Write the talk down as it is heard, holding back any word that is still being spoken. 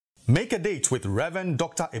Make a date with Rev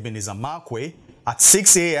Dr Ebenezer Markwei at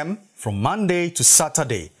 6 a.m. from Monday to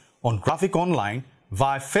Saturday on Graphic Online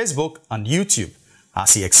via Facebook and YouTube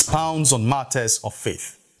as he expounds on matters of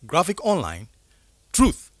faith. Graphic Online,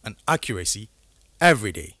 truth and accuracy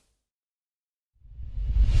every day.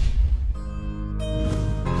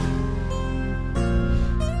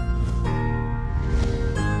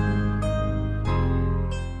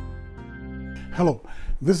 Hello,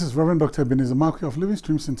 this is Rev Dr Ebenezer Markwei of Living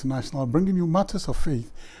Streams International, bringing you matters of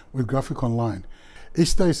faith with Graphic Online.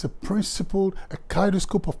 Easter is a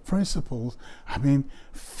kaleidoscope of principles,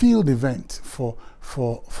 field event for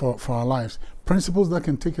our lives. Principles that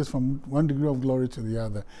can take us from one degree of glory to the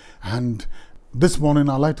other. And this morning,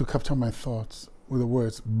 I'd like to capture my thoughts with the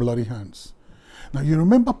words, bloody hands. Now, you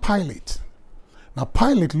remember Pilate. Now,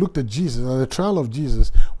 Pilate looked at Jesus, at the trial of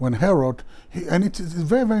Jesus, when Herod, and it is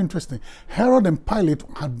very, very interesting. Herod and Pilate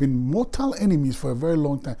had been mortal enemies for a very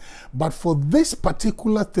long time. But for this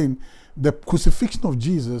particular thing, the crucifixion of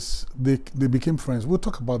Jesus, they became friends. We'll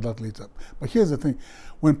talk about that later. But here's the thing.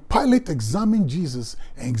 When Pilate examined Jesus,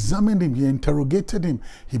 examined him, he interrogated him,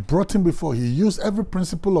 he brought him before, he used every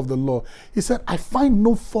principle of the law. He said, I find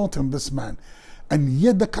no fault in this man. And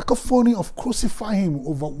yet the cacophony of crucifying him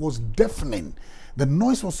was deafening. The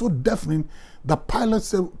noise was so deafening that Pilate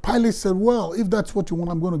said, well, if that's what you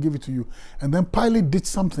want, I'm going to give it to you. And then Pilate did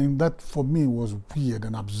something that for me was weird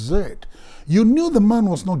and absurd. You knew the man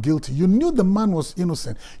was not guilty. You knew the man was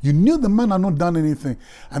innocent. You knew the man had not done anything.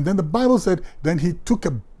 And then the Bible said, then he took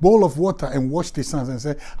a bowl of water and washed his hands and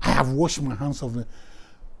said, I have washed my hands of it.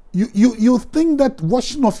 You think that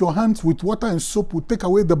washing of your hands with water and soap will take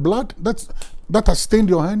away the blood that has stained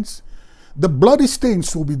your hands? The bloody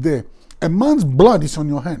stains will be there. A man's blood is on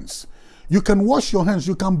your hands. You can wash your hands,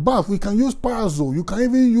 you can bath, you can use parasol, you can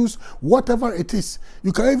even use whatever it is.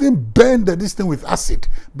 You can even burn this thing with acid.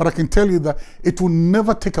 But I can tell you that it will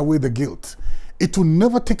never take away the guilt. It will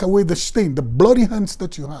never take away the stain, the bloody hands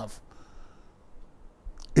that you have.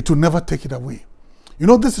 It will never take it away. You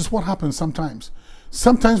know, this is what happens sometimes.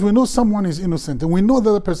 Sometimes we know someone is innocent and we know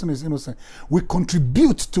the other person is innocent. We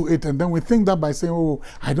contribute to it and then we think that by saying, oh,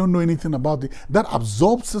 I don't know anything about it, that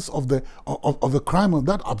absolves us of the crime, or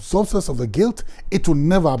that absolves us of the guilt. It will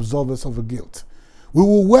never absolve us of the guilt. We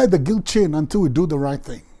will wear the guilt chain until we do the right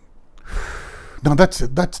thing. Now that's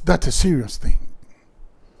a serious thing.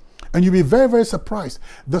 And you'll be very, very surprised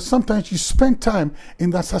that sometimes you spend time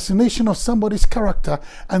in the assassination of somebody's character,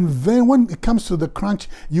 and then when it comes to the crunch,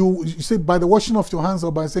 you say by the washing of your hands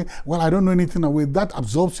or by saying, well, I don't know anything away, that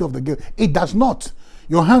absolves you of the guilt. It does not.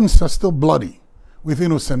 Your hands are still bloody with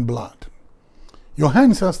innocent blood. Your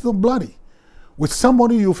hands are still bloody with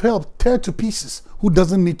somebody you've helped tear to pieces who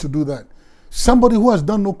doesn't need to do that. Somebody who has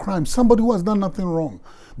done no crime, somebody who has done nothing wrong.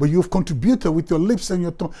 But you've contributed with your lips and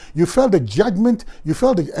your tongue. You felt a judgment, you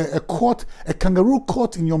felt a kangaroo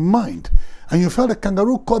court in your mind. And you felt a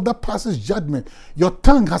kangaroo court that passes judgment. Your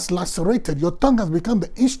tongue has lacerated. Your tongue has become the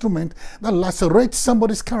instrument that lacerates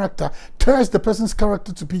somebody's character, tears the person's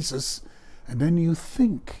character to pieces. And then you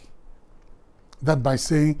think that by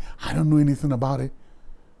saying, I don't know anything about it,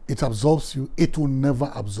 it absolves you. It will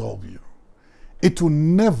never absolve you. It will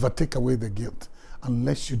never take away the guilt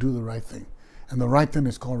unless you do the right thing. And the right thing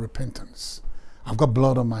is called repentance. I've got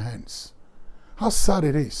blood on my hands. How sad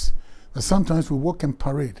it is that sometimes we walk in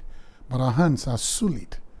parade, but our hands are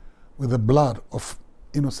sullied with the blood of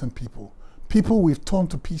innocent people. People we've torn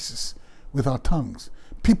to pieces with our tongues.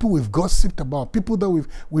 People we've gossiped about. People that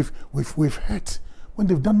we've hurt when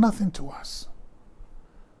they've done nothing to us.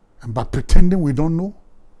 And by pretending we don't know,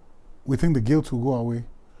 we think the guilt will go away.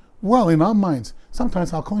 Well, in our minds,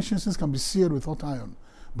 sometimes our consciences can be seared with hot iron,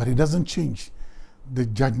 but it doesn't change the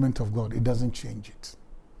judgment of God. It doesn't change it.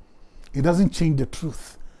 It doesn't change the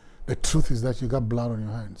truth. The truth is that you got blood on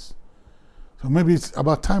your hands. So maybe it's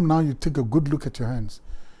about time now you take a good look at your hands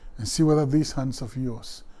and see whether these hands of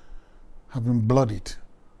yours have been bloodied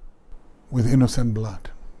with innocent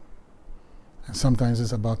blood. And sometimes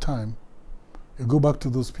it's about time you go back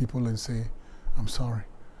to those people and say, I'm sorry.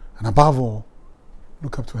 And above all,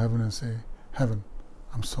 look up to heaven and say, heaven,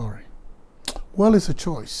 I'm sorry. Well, it's a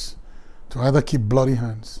choice to either keep bloody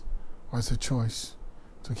hands, or it's a choice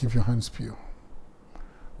to keep your hands pure.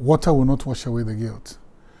 Water will not wash away the guilt,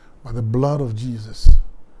 but the blood of Jesus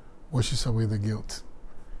washes away the guilt.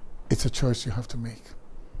 It's a choice you have to make.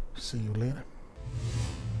 See you later.